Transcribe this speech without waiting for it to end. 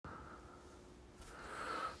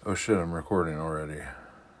Oh shit, I'm recording already.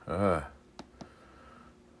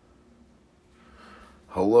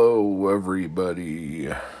 Hello, everybody,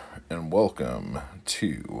 and welcome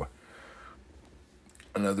to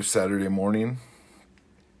another Saturday morning.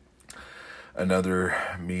 Another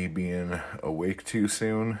me being awake too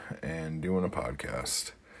soon and doing a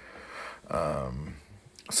podcast.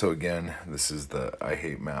 So again, this is the I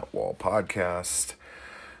Hate Matt Wall podcast.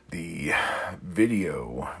 The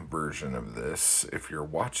video version of this, if you're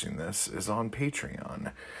watching this, is on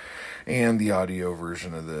Patreon. And the audio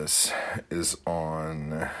version of this is on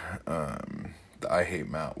the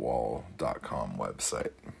IHateMattWall.com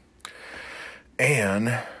website.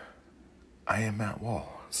 And I am Matt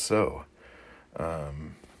Wall. So, we're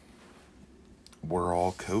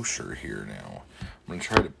all kosher here now. I'm going to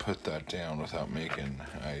try to put that down without making...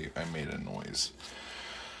 I made a noise.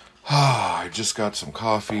 I just got some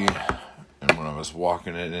coffee, and when I was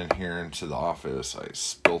walking it in here into the office, I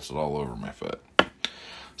spilt it all over my foot.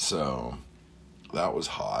 So, that was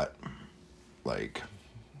hot, like,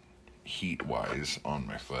 heat-wise on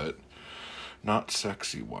my foot. Not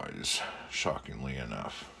sexy-wise, shockingly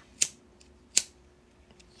enough.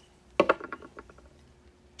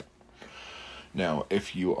 Now,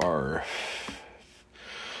 if you are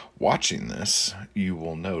watching this, you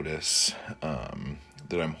will notice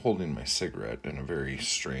that I'm holding my cigarette in a very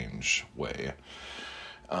strange way.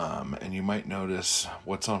 And you might notice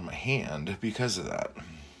what's on my hand because of that.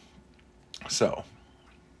 So,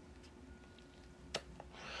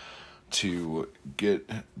 to get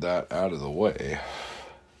that out of the way,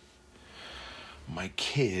 my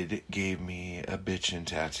kid gave me a bitchin'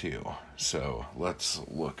 tattoo. So, let's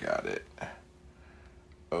look at it.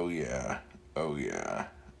 Oh yeah, oh yeah,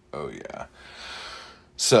 oh yeah.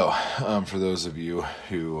 So, for those of you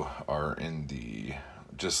who are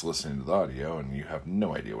just listening to the audio and you have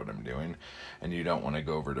no idea what I'm doing, and you don't want to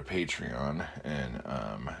go over to Patreon and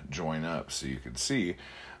join up so you can see,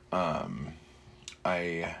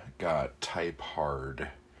 I got type hard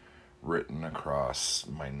written across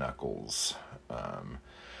my knuckles.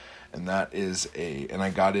 And that is and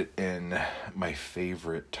I got it in my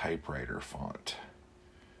favorite typewriter font.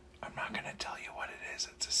 I'm not going to tell you what it is.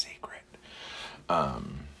 It's a secret.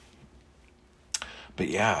 But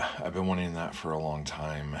yeah, I've been wanting that for a long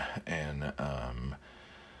time. And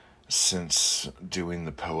since doing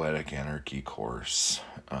the Poetic Anarchy course,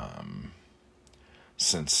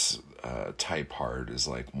 since type hard is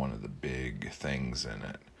like one of the big things in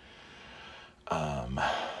it,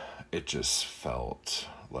 it just felt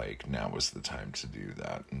like now was the time to do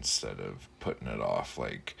that instead of putting it off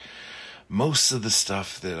like most of the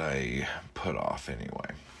stuff that I put off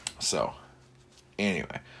anyway. So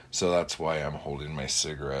that's why I'm holding my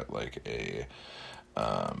cigarette like a,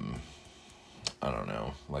 I don't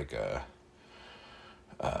know, like a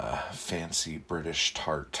fancy British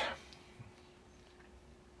tart.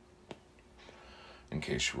 In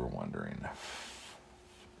case you were wondering.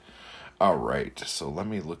 Alright, so let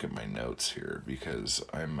me look at my notes here because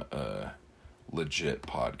I'm a legit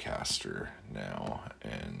podcaster now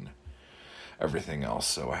and everything else,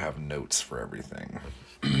 so I have notes for everything.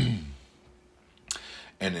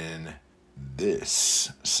 And in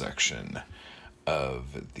this section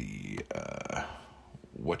of the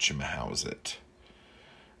whatchamahowsit,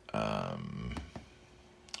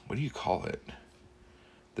 what do you call it?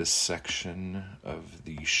 This section of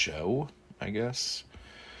the show, I guess,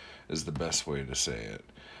 is the best way to say it.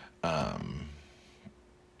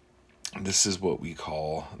 This is what we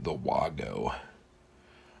call the WAGO,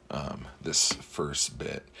 this first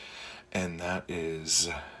bit, and that is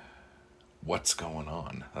what's going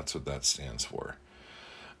on. That's what that stands for.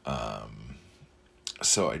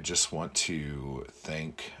 So I just want to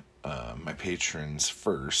thank my patrons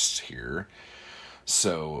first here.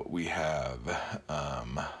 So we have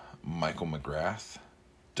Michael McGrath,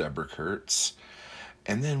 Deborah Kurtz,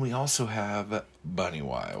 and then we also have Bunny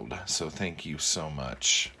Wild. So thank you so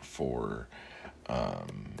much for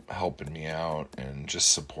helping me out and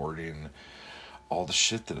just supporting all the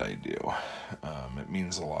shit that I do. It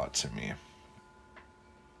means a lot to me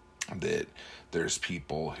that there's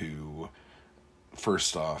people who,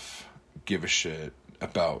 first off, give a shit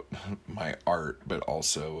about my art, but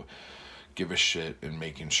also give a shit in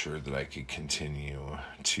making sure that I could continue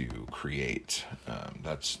to create.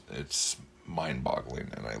 It's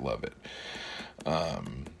mind-boggling, and I love it.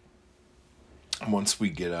 Once we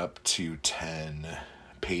get up to 10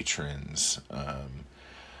 patrons,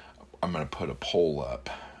 I'm going to put a poll up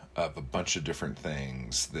of a bunch of different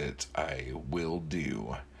things that I will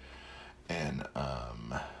do, and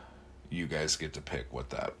you guys get to pick what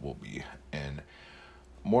that will be. And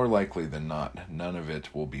more likely than not, none of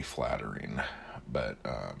it will be flattering, but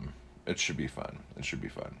it should be fun. It should be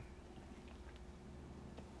fun.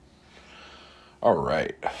 All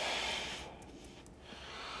right.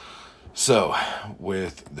 So,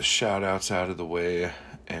 with the shout outs out of the way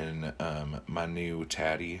and my new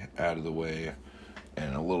tatty out of the way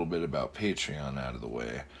and a little bit about Patreon out of the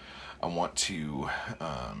way, I want to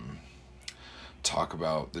talk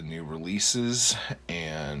about the new releases,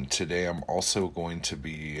 and today I'm also going to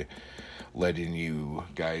be letting you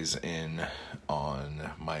guys in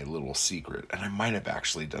on my little secret. And I might have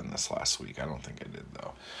actually done this last week. I don't think I did,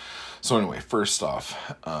 though. So anyway, first off,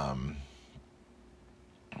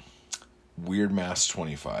 Weird Mass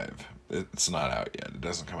 25. It's not out yet. It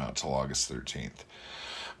doesn't come out till August 13th.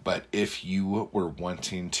 But if you were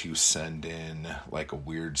wanting to send in like a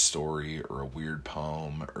weird story or a weird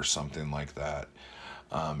poem or something like that,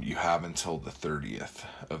 you have until the 30th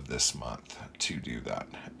of this month to do that.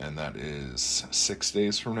 And that is 6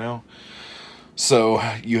 days from now. So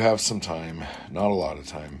you have some time, not a lot of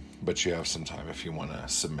time, but you have some time if you want to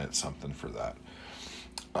submit something for that.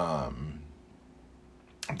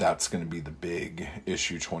 That's going to be the big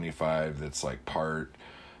issue 25 that's like part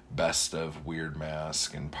best of Weird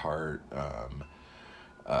Mask and part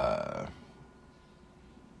a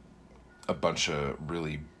bunch of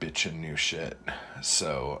really bitchin' new shit.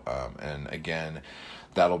 So, and again,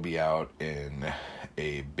 that'll be out in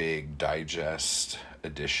a big digest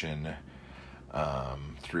edition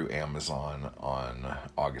through Amazon on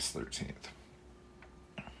August 13th.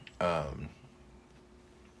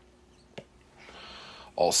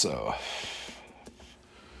 Also,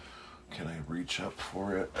 can I reach up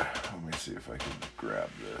for it? Let me see if I can grab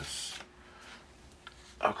this.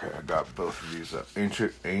 Okay, I got both of these up.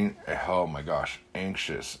 Oh my gosh,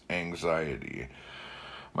 Anxious Anxiety.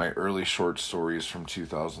 My early short stories from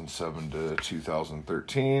 2007 to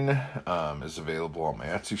 2013 is available on my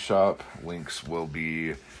Etsy shop. Links will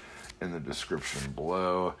be in the description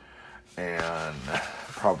below. And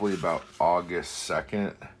probably about August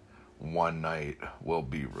 2nd, One Night will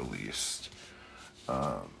be released.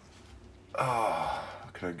 Can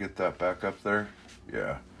I get that back up there?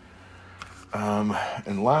 Yeah.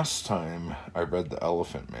 And last time I read The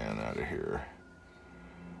Elephant Man out of here.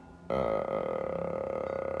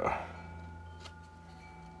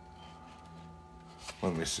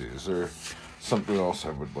 Let me see. Is there something else I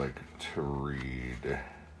would like to read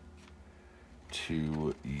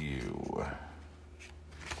to you?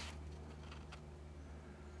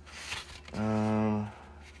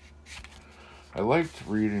 I liked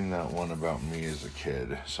reading that one about me as a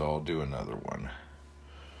kid, so I'll do another one.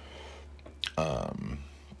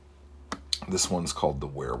 This one's called The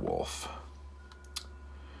Werewolf.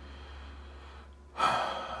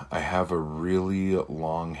 I have a really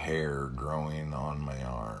long hair growing on my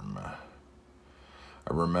arm.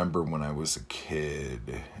 I remember when I was a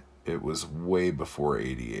kid, it was way before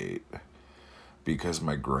 88, because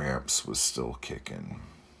my gramps was still kicking.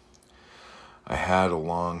 I had a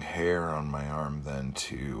long hair on my arm then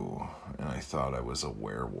too, and I thought I was a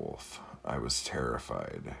werewolf. I was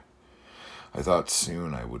terrified. I thought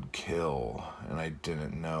soon I would kill, and I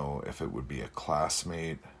didn't know if it would be a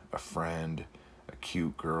classmate, a friend, a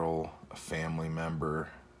cute girl, a family member.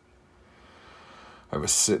 I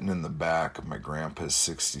was sitting in the back of my grandpa's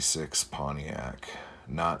 66 Pontiac,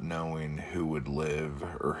 not knowing who would live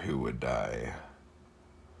or who would die.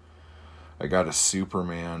 I got a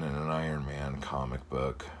Superman and an Iron Man comic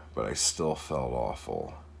book, but I still felt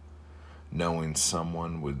awful, knowing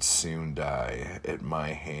someone would soon die at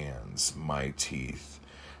my hands, my teeth,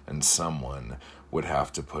 and someone would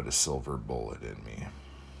have to put a silver bullet in me.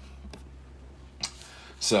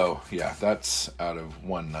 So, yeah, that's out of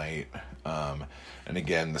One Night. And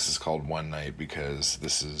again, this is called One Night because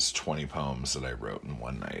this is 20 poems that I wrote in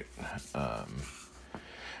one night.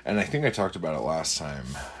 And I think I talked about it last time,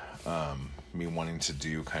 me wanting to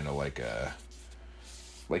do kind of like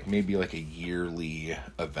maybe a yearly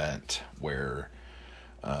event where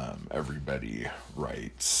everybody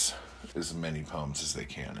writes as many poems as they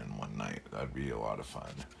can in one night. That'd be a lot of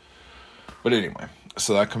fun. But anyway,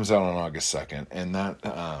 so that comes out on August 2nd, and that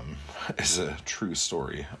is a true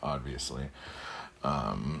story, obviously.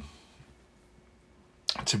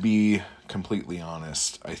 To be completely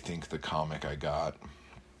honest, I think the comic I got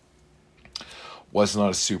was not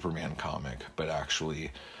a Superman comic, but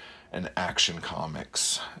actually an Action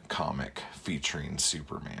Comics comic featuring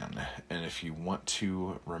Superman. And if you want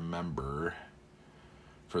to remember,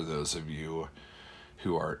 for those of you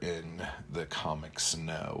who are in the comics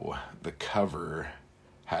know, the cover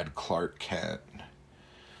had Clark Kent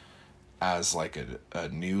as like a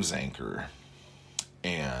news anchor,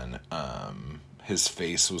 and his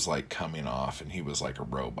face was like coming off, and he was like a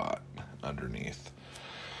robot underneath.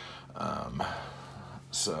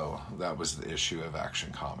 So that was the issue of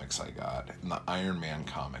Action Comics I got. And the Iron Man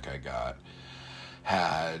comic I got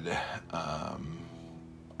had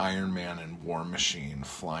Iron Man and War Machine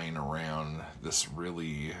flying around this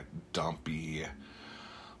really dumpy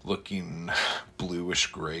looking bluish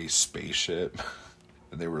gray spaceship.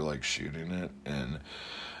 They were like shooting it, and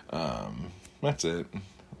that's it.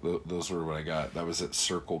 Those were what I got. That was at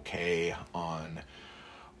Circle K on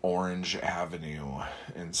Orange Avenue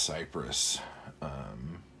in Cypress.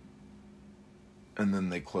 And then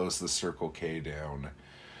they closed the Circle K down,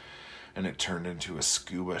 and it turned into a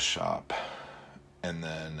scuba shop. And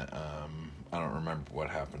then I don't remember what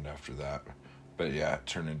happened after that, but yeah, it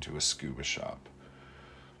turned into a scuba shop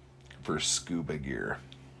for scuba gear.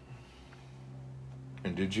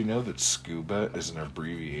 And did you know that scuba is an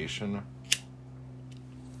abbreviation?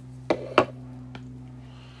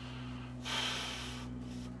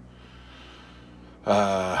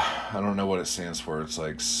 I don't know what it stands for. It's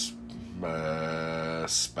like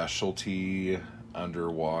specialty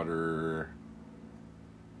underwater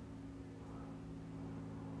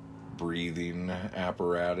breathing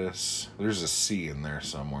apparatus. There's a C in there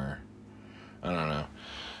somewhere. I don't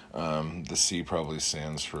know. The C probably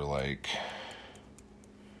stands for like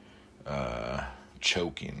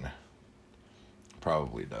choking.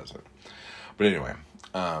 Probably doesn't. But anyway,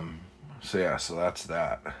 so that's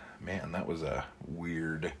that. Man, that was a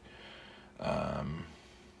weird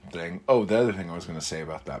thing. Oh, the other thing I was going to say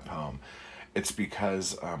about that poem, it's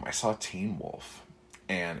because I saw Teen Wolf.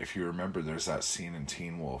 And if you remember, there's that scene in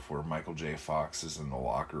Teen Wolf where Michael J. Fox is in the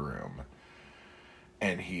locker room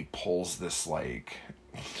and he pulls this like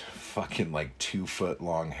fucking like 2 foot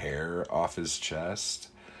long hair off his chest.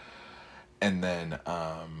 And then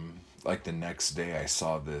like the next day I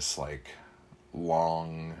saw this like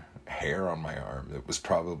long hair on my arm that was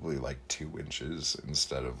probably like 2 inches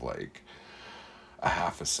instead of like a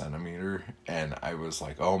half a centimeter, and I was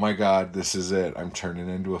like, oh my god, this is it, I'm turning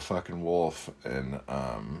into a fucking wolf. And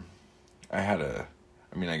I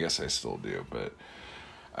guess I still do, but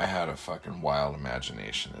I had a fucking wild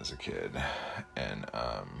imagination as a kid. And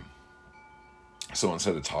so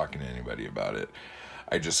instead of talking to anybody about it,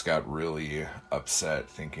 I just got really upset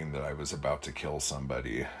thinking that I was about to kill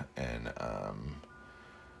somebody. And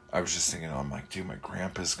I was just thinking, I'm like, dude, my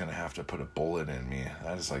grandpa's gonna have to put a bullet in me.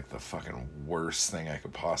 That is like the fucking worst thing I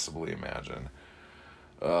could possibly imagine.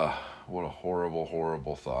 What a horrible,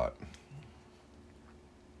 horrible thought.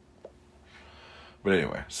 But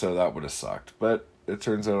anyway, so that would have sucked. But it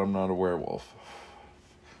turns out I'm not a werewolf.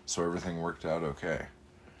 So everything worked out okay.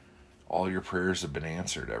 All your prayers have been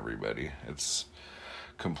answered, everybody. It's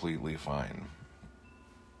completely fine.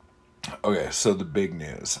 Okay, so the big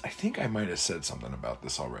news. I think I might have said something about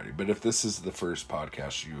this already, but if this is the first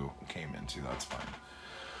podcast you came into, that's fine.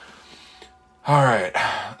 All right,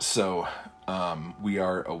 so we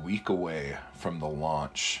are a week away from the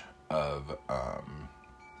launch of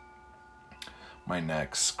my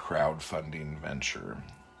next crowdfunding venture,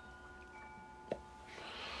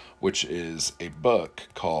 which is a book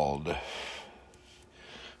called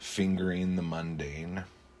Fingering the Mundane.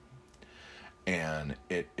 And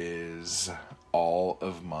it is all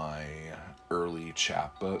of my early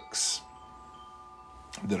chapbooks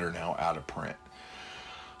that are now out of print.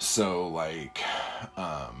 So, like,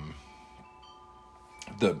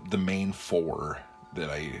 the main 4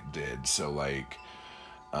 that I did. So, like,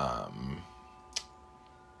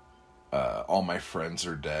 All My Friends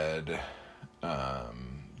Are Dead,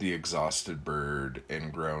 The Exhausted Bird,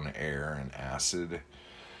 Ingrown Air, and Acid.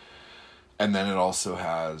 And then it also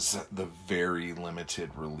has the very limited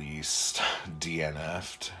released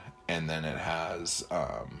DNF'd. And then it has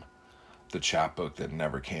the chapbook that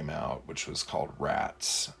never came out, which was called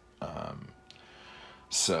Rats.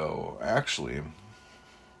 So actually,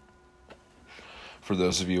 for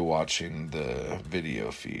those of you watching the video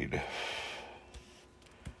feed,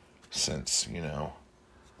 since, you know,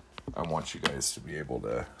 I want you guys to be able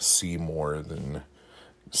to see more than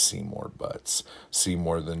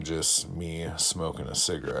just me smoking a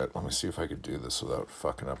cigarette. Let me see if I could do this without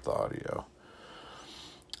fucking up the audio.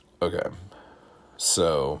 Okay.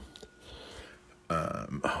 So,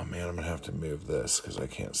 oh man, I'm gonna have to move this because I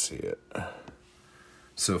can't see it.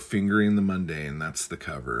 So, Fingering the Mundane, that's the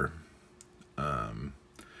cover.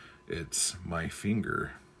 It's my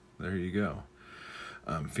finger. There you go.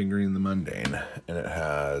 Fingering the Mundane. And it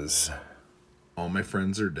has All My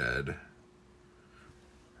Friends Are Dead,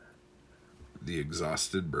 The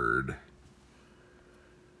Exhausted Bird,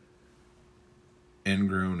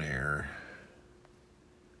 Ingrown Air,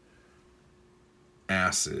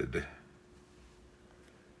 Acid,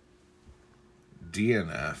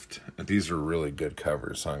 DNF'd. These are really good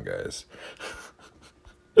covers, huh, guys?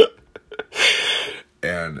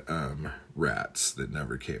 And Rats, that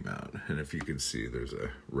never came out. And if you can see, there's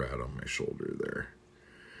a rat on my shoulder there.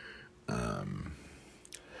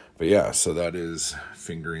 But yeah, so that is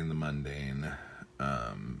Fingering the Mundane.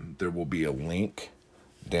 There will be a link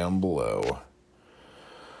down below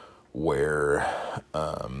where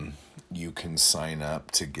you can sign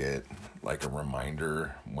up to get like a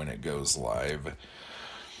reminder when it goes live.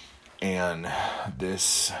 And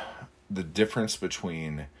the difference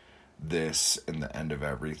between this and the End of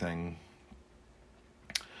Everything,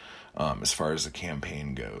 as far as the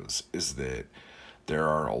campaign goes, is that there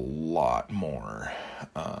are a lot more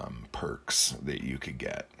perks that you could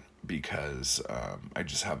get, because I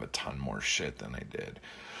just have a ton more shit than I did.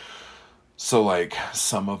 So, like,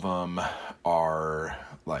 some of them are,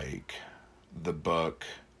 like, the book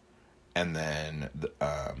and then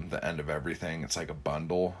the End of Everything. It's like a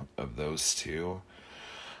bundle of those two.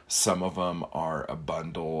 Some of them are a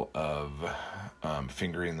bundle of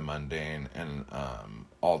Fingering the Mundane and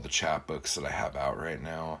all the chapbooks that I have out right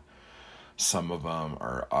now. Some of them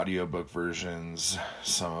are audiobook versions.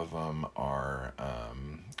 Some of them are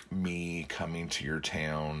me coming to your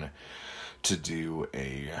town to do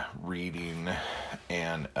a reading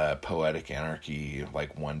and a Poetic Anarchy,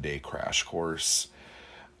 like, 1-day crash course.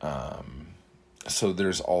 So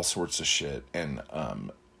there's all sorts of shit. And a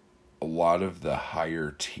lot of the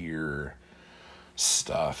higher tier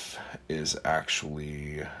stuff is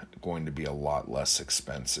actually going to be a lot less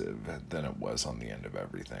expensive than it was on the End of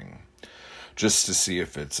Everything, just to see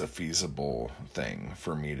if it's a feasible thing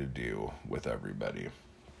for me to do with everybody.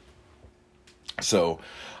 So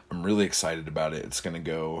I'm really excited about it. It's going to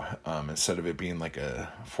go, instead of it being like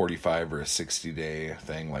a 45 or a 60 day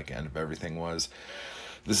thing like End of Everything was,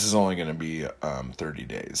 this is only going to be 30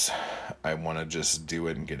 days. I want to just do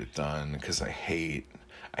it and get it done, because I hate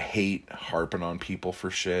harping on people for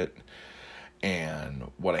shit. And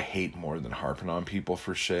what I hate more than harping on people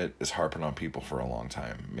for shit is harping on people for a long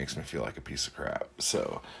time. It makes me feel like a piece of crap.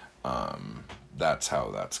 So that's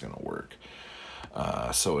how that's going to work.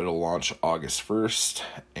 So it'll launch August 1st,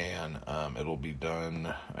 and it'll be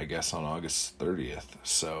done, I guess, on August 30th.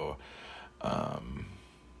 So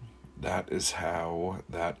that is how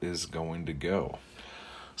that is going to go.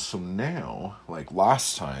 So now, like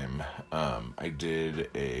last time, I did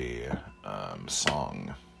a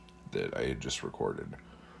song that I had just recorded.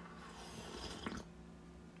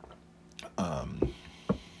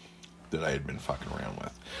 That I had been fucking around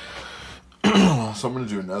with. So I'm going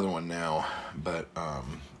to do another one now, but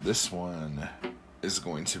this one is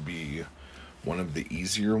going to be one of the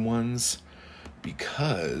easier ones,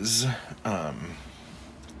 because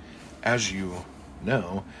as you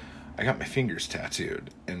know, I got my fingers tattooed,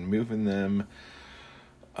 and moving them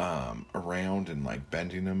around and like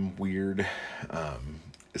bending them weird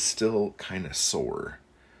is still kind of sore,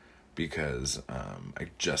 because I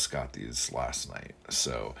just got these last night.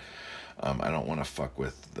 So I don't want to fuck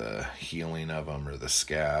with the healing of them or the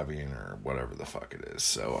scabbing or whatever the fuck it is.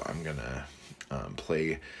 So I'm going to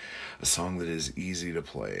play a song that is easy to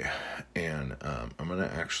play. And I'm going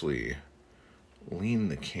to actually lean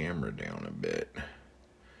the camera down a bit,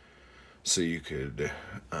 so you could,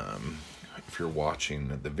 if you're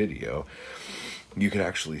watching the video, you could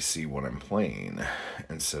actually see what I'm playing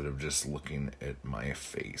instead of just looking at my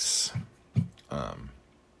face.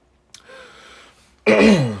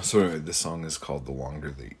 So anyway, this song is called The Longer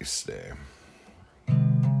That You Stay.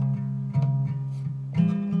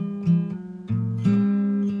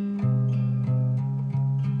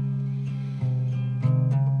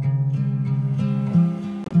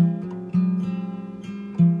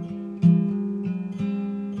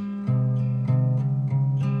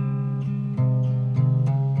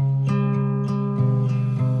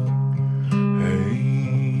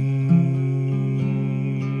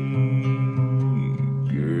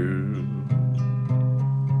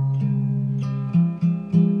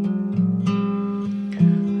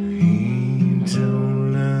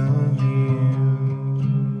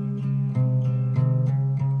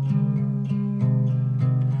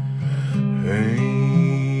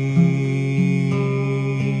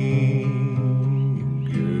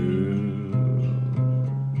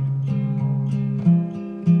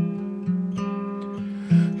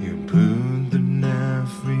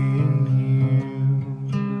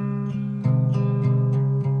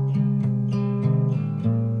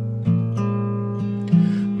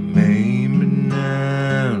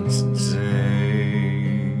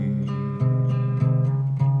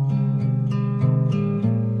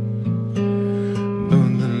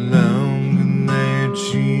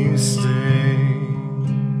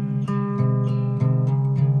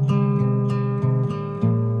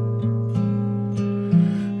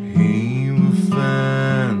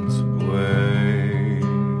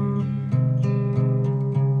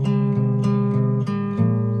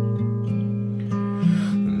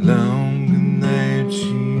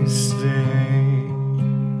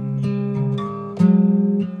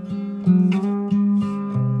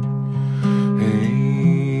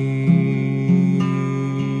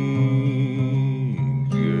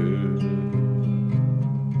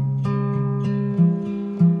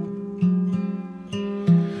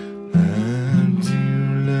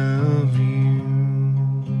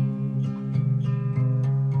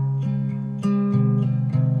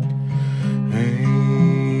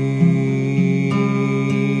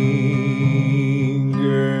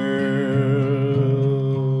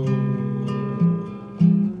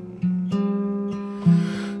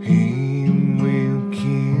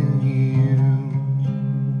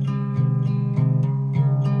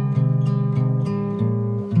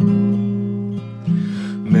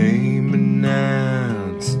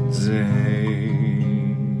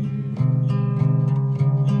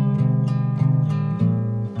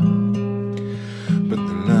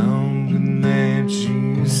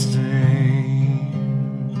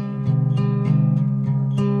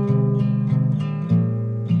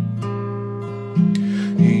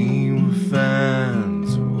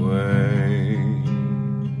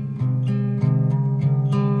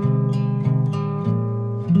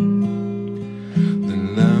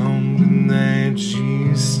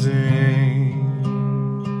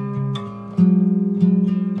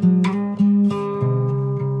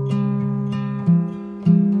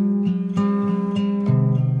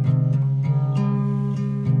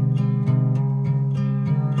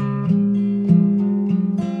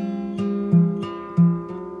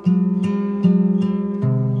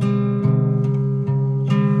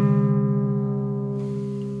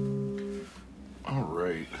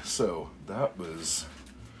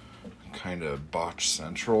 March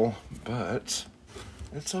Central, but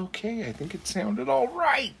it's okay. I think it sounded all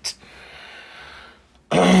right.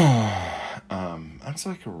 That's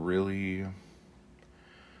like a really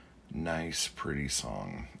nice, pretty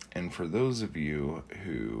song. And for those of you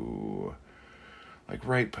who like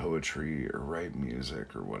write poetry or write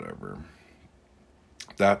music or whatever,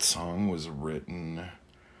 that song was written,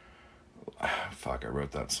 I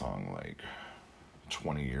wrote that song like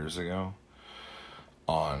 20 years ago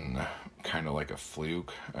on kind of like a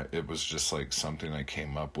fluke. It was just like something I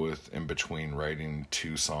came up with in between writing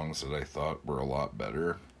two songs that I thought were a lot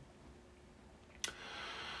better.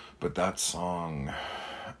 But that song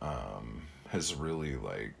has really,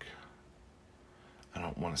 like, I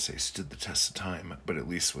don't want to say stood the test of time, but at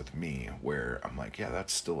least with me, where I'm like, yeah,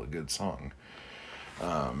 that's still a good song.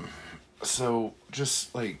 So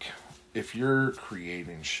just like, if you're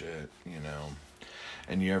creating shit, you know,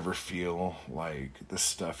 and you ever feel like the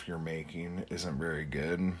stuff you're making isn't very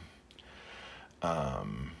good,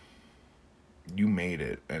 you made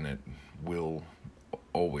it, and it will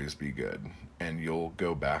always be good, and you'll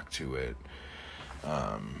go back to it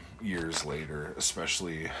years later,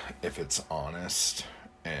 especially if it's honest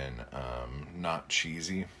and not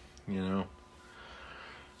cheesy, you know,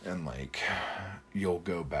 and like you'll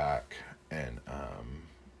go back and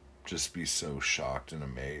just be so shocked and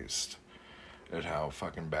amazed at how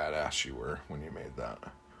fucking badass you were when you made that.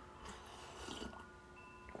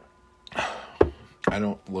 I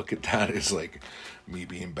don't look at that as like me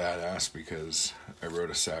being badass because I wrote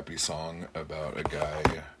a sappy song about a guy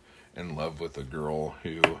in love with a girl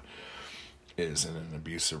who is in an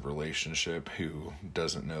abusive relationship who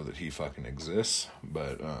doesn't know that he fucking exists.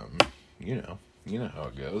 But you know how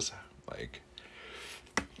it goes. Like,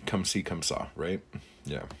 come see, come saw, right?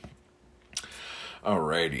 Yeah.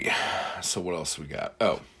 Alrighty. So what else we got?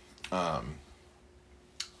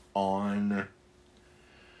 On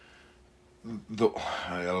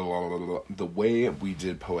the way we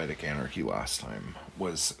did Poetic Anarchy last time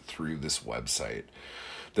was through this website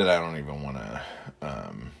that I don't even want to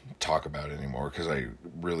talk about anymore because I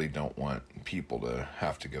really don't want people to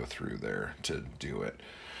have to go through there to do it.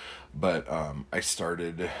 But I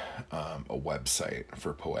started a website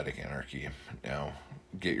for Poetic Anarchy. Now,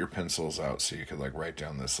 get your pencils out so you could like write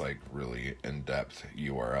down this like really in-depth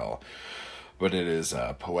URL. But it is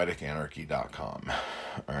poeticanarchy.com.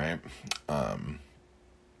 All right.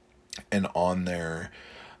 And on there,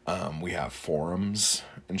 we have forums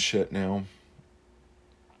and shit now.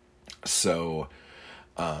 So,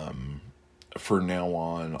 for now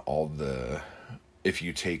on, if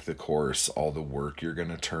you take the course, all the work you're going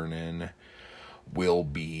to turn in will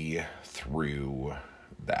be through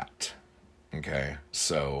that. Okay.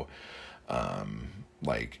 So,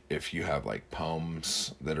 like if you have like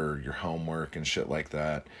poems that are your homework and shit like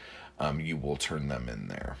that, you will turn them in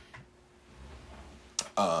there.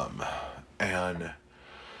 And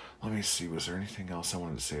let me see, was there anything else I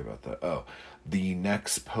wanted to say about that? Oh, the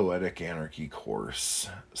next Poetic Anarchy course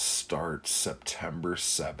starts September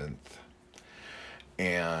 7th.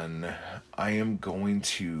 And I am going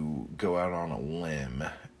to go out on a limb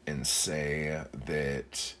and say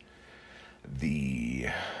that the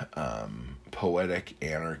Poetic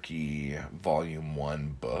Anarchy Volume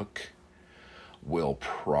 1 book will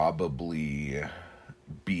probably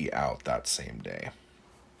be out that same day.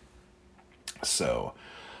 So,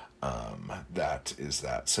 that is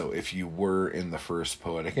that. So if you were in the first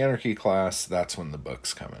Poetic Anarchy class, that's when the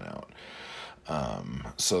book's coming out.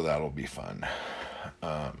 So that'll be fun.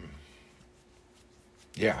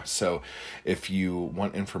 Yeah, so if you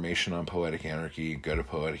want information on Poetic Anarchy, go to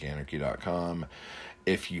poeticanarchy.com.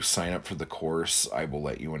 If you sign up for the course, I will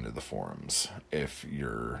let you into the forums. If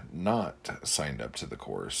you're not signed up to the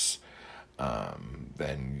course,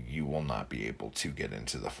 then you will not be able to get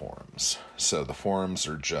into the forums. So the forums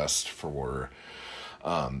are just for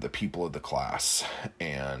the people of the class,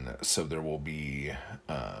 and so there will be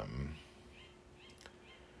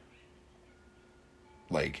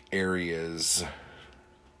like areas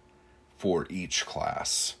for each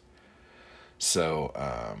class. So,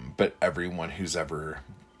 but everyone who's ever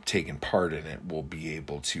taken part in it will be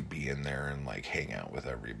able to be in there and like hang out with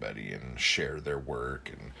everybody and share their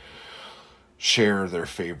work and share their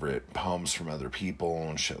favorite poems from other people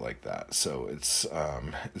and shit like that. So it's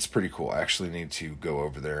pretty cool. I actually need to go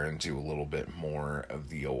over there and do a little bit more of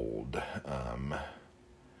the old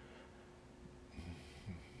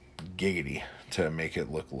giggity to make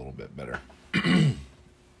it look a little bit better.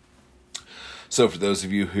 So for those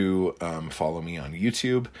of you who follow me on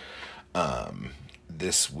YouTube,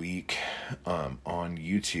 this week on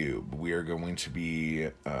YouTube, we are going to be,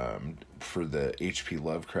 for the H.P.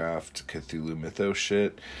 Lovecraft Cthulhu Mythos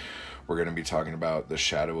shit, we're going to be talking about the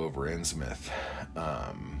Shadow over Innsmouth.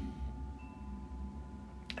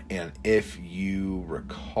 And if you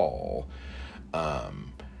recall,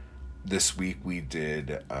 this week we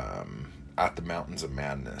did At the Mountains of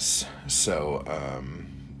Madness. So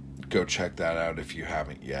go check that out if you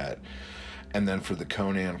haven't yet. And then for the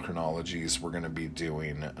Conan chronologies, we're going to be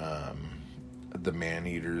doing the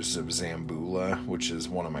Man-Eaters of Zambula, which is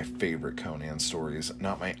one of my favorite Conan stories.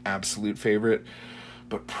 Not my absolute favorite,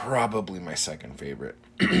 but probably my second favorite.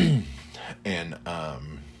 And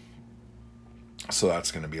so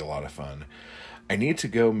that's going to be a lot of fun. I need to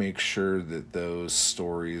go make sure that those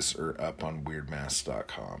stories are up on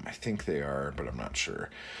weirdmask.com. I think they are, but I'm not sure.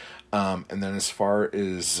 And then as far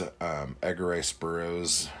as Edgar Rice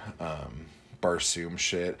Burroughs Barsoom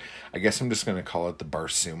shit, I guess I'm just going to call it the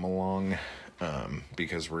Barsoom along,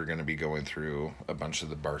 because we're going to be going through a bunch of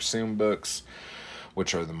the Barsoom books,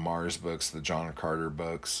 which are the Mars books, the John Carter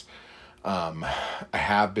books. I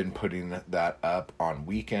have been putting that up on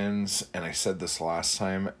weekends, and I said this last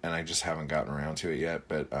time, and I just haven't gotten around to it yet,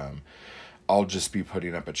 but I'll just be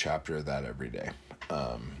putting up a chapter of that every day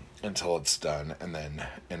until it's done, and then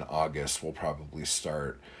in August we'll probably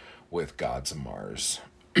start with Gods of Mars,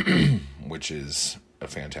 which is a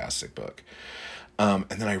fantastic book. And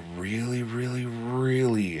then I really, really,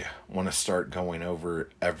 really want to start going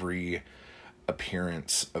over every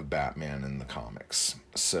appearance of Batman in the comics.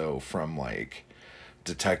 So from like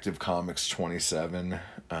Detective Comics 27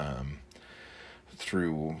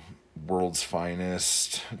 through World's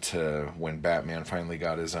Finest to when Batman finally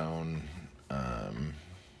got his own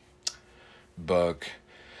book,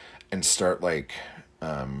 and start like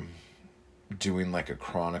doing like a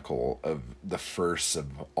chronicle of the first of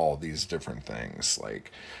all these different things,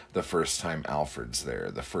 like the first time Alfred's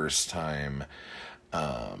there, the first time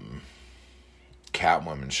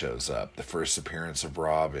Catwoman shows up, the first appearance of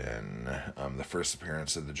Robin, the first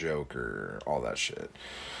appearance of the Joker, all that shit.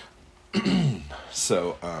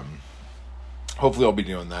 So hopefully I'll be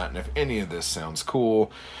doing that, and if any of this sounds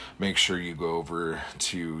cool, make sure you go over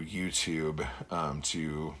to YouTube,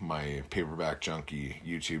 to my Paperback Junkie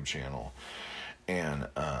YouTube channel, and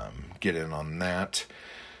get in on that.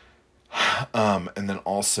 And then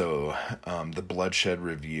also the Bloodshed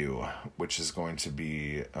Review, which is going to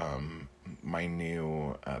be my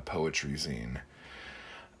new poetry zine.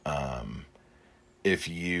 If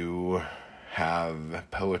you have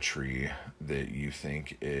poetry that you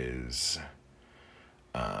think is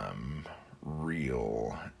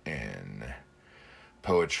real, and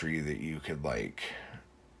poetry that you could like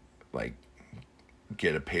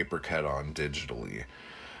get a paper cut on digitally,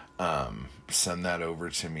 send that over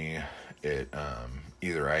to me at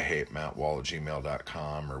either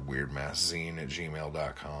ihatemattwall@gmail.com or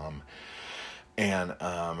weirdmasszine@gmail.com. And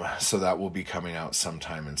so that will be coming out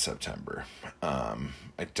sometime in September.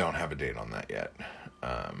 I don't have a date on that yet,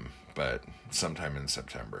 but sometime in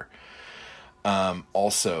September.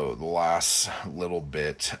 Also, the last little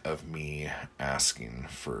bit of me asking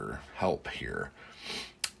for help here.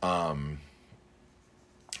 I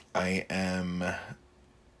am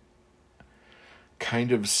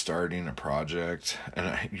kind of starting a project,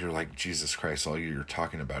 and you're like, Jesus Christ, all you're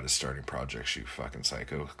talking about is starting projects, you fucking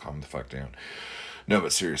psycho. Calm the fuck down. No,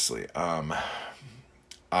 but seriously,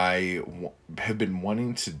 I have been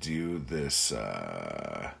wanting to do this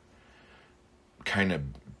kind of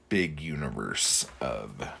big universe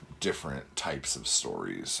of different types of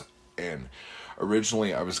stories, and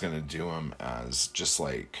originally I was going to do them as just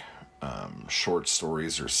like short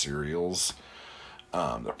stories or serials.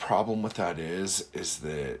 The problem with that is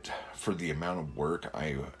that for the amount of work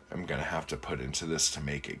I am going to have to put into this to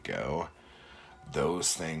make it go,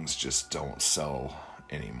 those things just don't sell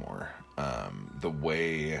anymore. The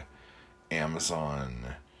way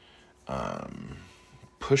Amazon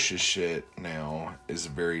pushes shit now is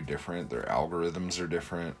very different. Their algorithms are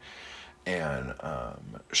different, and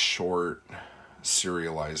short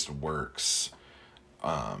serialized works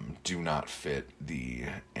do not fit the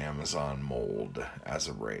Amazon mold as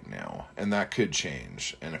of right now, and that could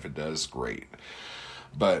change, and if it does, great.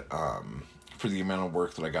 But for the amount of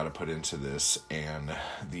work that I got to put into this, and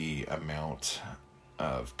the amount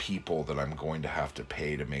of people that I'm going to have to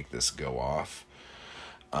pay to make this go off,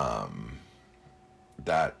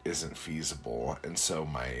 that isn't feasible. And so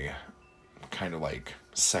my kind of like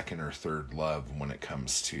second or third love when it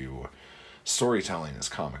comes to storytelling is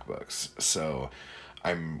comic books. So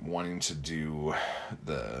I'm wanting to do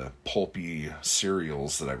the pulpy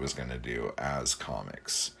serials that I was going to do as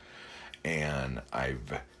comics. And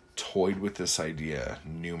I've toyed with this idea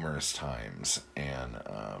numerous times, and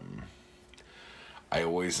I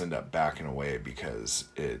always end up backing away because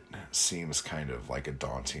it seems kind of like a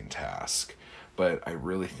daunting task. But I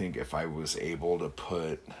really think if I was able to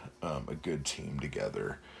put a good team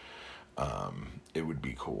together, it would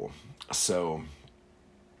be cool. So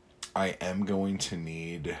I am going to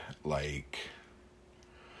need, like,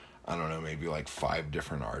 I don't know, maybe like 5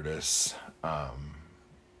 different artists. And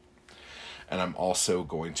I'm also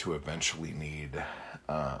going to eventually need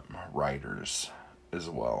writers as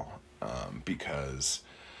well, because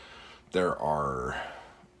there are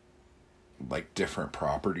like different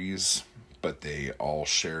properties, but they all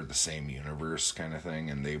share the same universe kind of thing,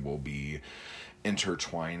 and they will be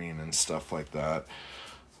intertwining and stuff like that.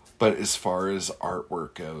 But as far as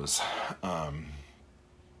artwork goes,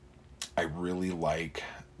 I really like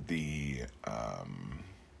the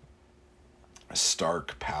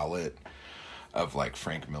stark palette of like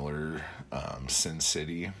Frank Miller, Sin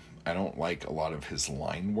City. I don't like a lot of his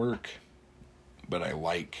line work, but I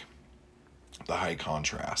like the high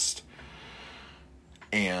contrast.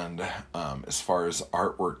 And as far as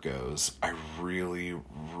artwork goes, I really,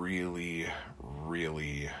 really,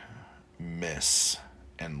 really miss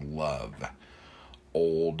and love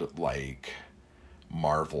old, like,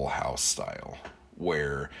 Marvel house style,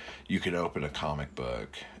 where you could open a comic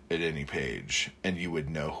book at any page and you would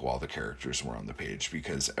know who all the characters were on the page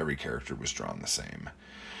because every character was drawn the same.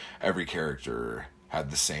 Every character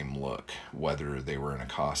had the same look, whether they were in a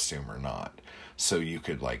costume or not. So you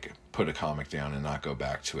could, like, put a comic down and not go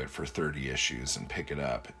back to it for 30 issues and pick it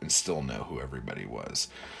up and still know who everybody was,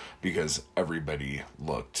 because everybody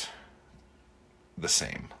looked the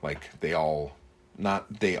same. Like, they all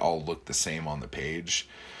looked the same on the page,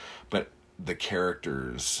 but the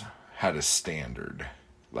characters had a standard.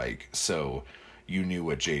 Like, so you knew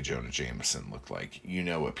what J. Jonah Jameson looked like. You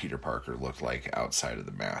know what Peter Parker looked like outside of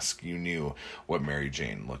the mask. You knew what Mary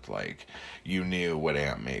Jane looked like. You knew what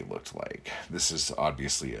Aunt May looked like. This is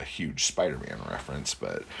obviously a huge Spider-Man reference,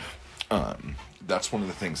 but that's one of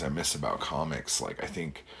the things I miss about comics. Like, I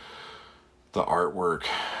think the artwork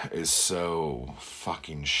is so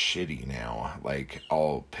fucking shitty now. Like,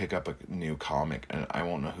 I'll pick up a new comic and I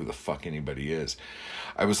won't know who the fuck anybody is.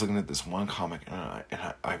 I was looking at this one comic and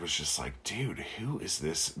I was just like, dude, who is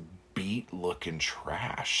this beat looking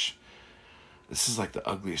trash? This is like the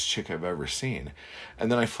ugliest chick I've ever seen.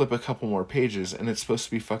 And then I flip a couple more pages and it's supposed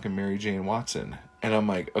to be fucking Mary Jane Watson. And I'm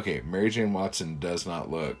like, okay, Mary Jane Watson does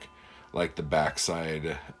not look like the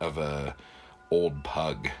backside of a old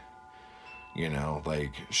pug. You know,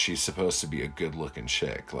 like, she's supposed to be a good looking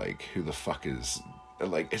chick. Like, who the fuck is,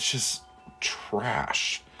 like, it's just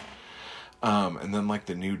trash. And then, like,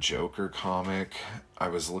 the new Joker comic, I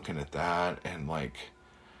was looking at that and, like,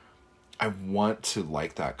 I want to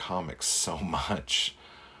like that comic so much,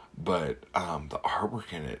 but the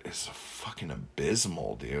artwork in it is fucking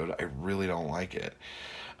abysmal, dude. I really don't like it.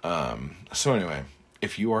 So anyway,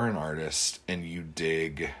 if you are an artist and you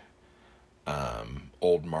dig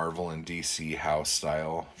old Marvel and DC house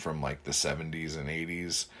style from like the 70s and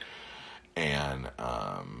 80s, and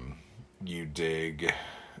you dig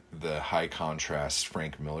the high contrast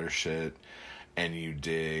Frank Miller shit, and you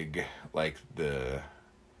dig like the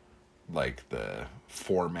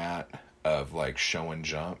format of like Show and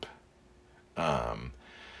Jump,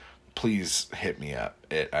 please hit me up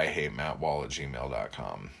at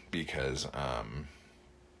ihatemattwall@gmail.com, because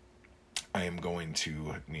I am going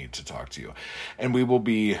to need to talk to you. And we will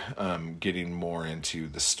be getting more into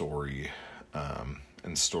the story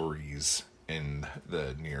and stories in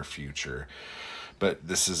the near future. But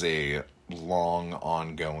this is a long,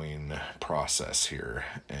 ongoing process here.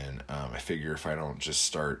 And I figure if I don't just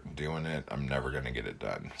start doing it, I'm never going to get it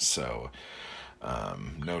done. So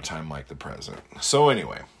no time like the present. So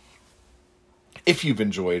anyway, if you've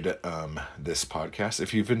enjoyed this podcast,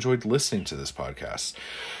 if you've enjoyed listening to this podcast,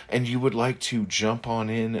 and you would like to jump on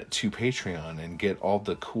in to Patreon and get all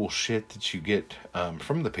the cool shit that you get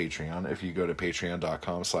from the Patreon, if you go to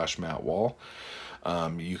patreon.com/MattWall,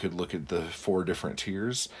 you could look at the 4 different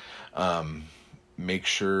tiers. Make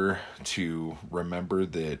sure to remember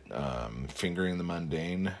that Fingering the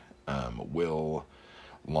Mundane will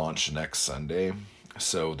launch next Sunday.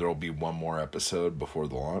 So there'll be one more episode before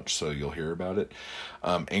the launch, so you'll hear about it.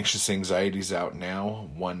 Anxious Anxiety's out now.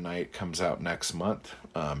 One Night comes out next month.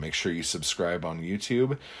 Make sure you subscribe on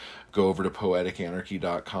YouTube. Go over to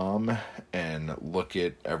poeticanarchy.com and look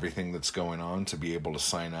at everything that's going on to be able to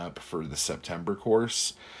sign up for the September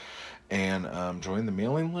course. And join the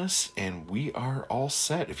mailing list, and we are all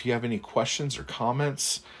set. If you have any questions or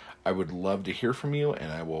comments, I would love to hear from you,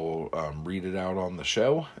 and I will read it out on the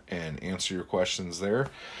show and answer your questions there.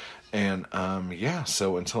 And yeah,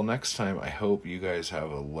 so until next time, I hope you guys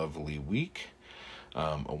have a lovely week,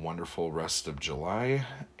 a wonderful rest of July,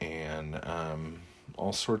 and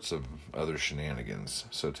all sorts of other shenanigans.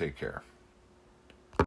 So take care.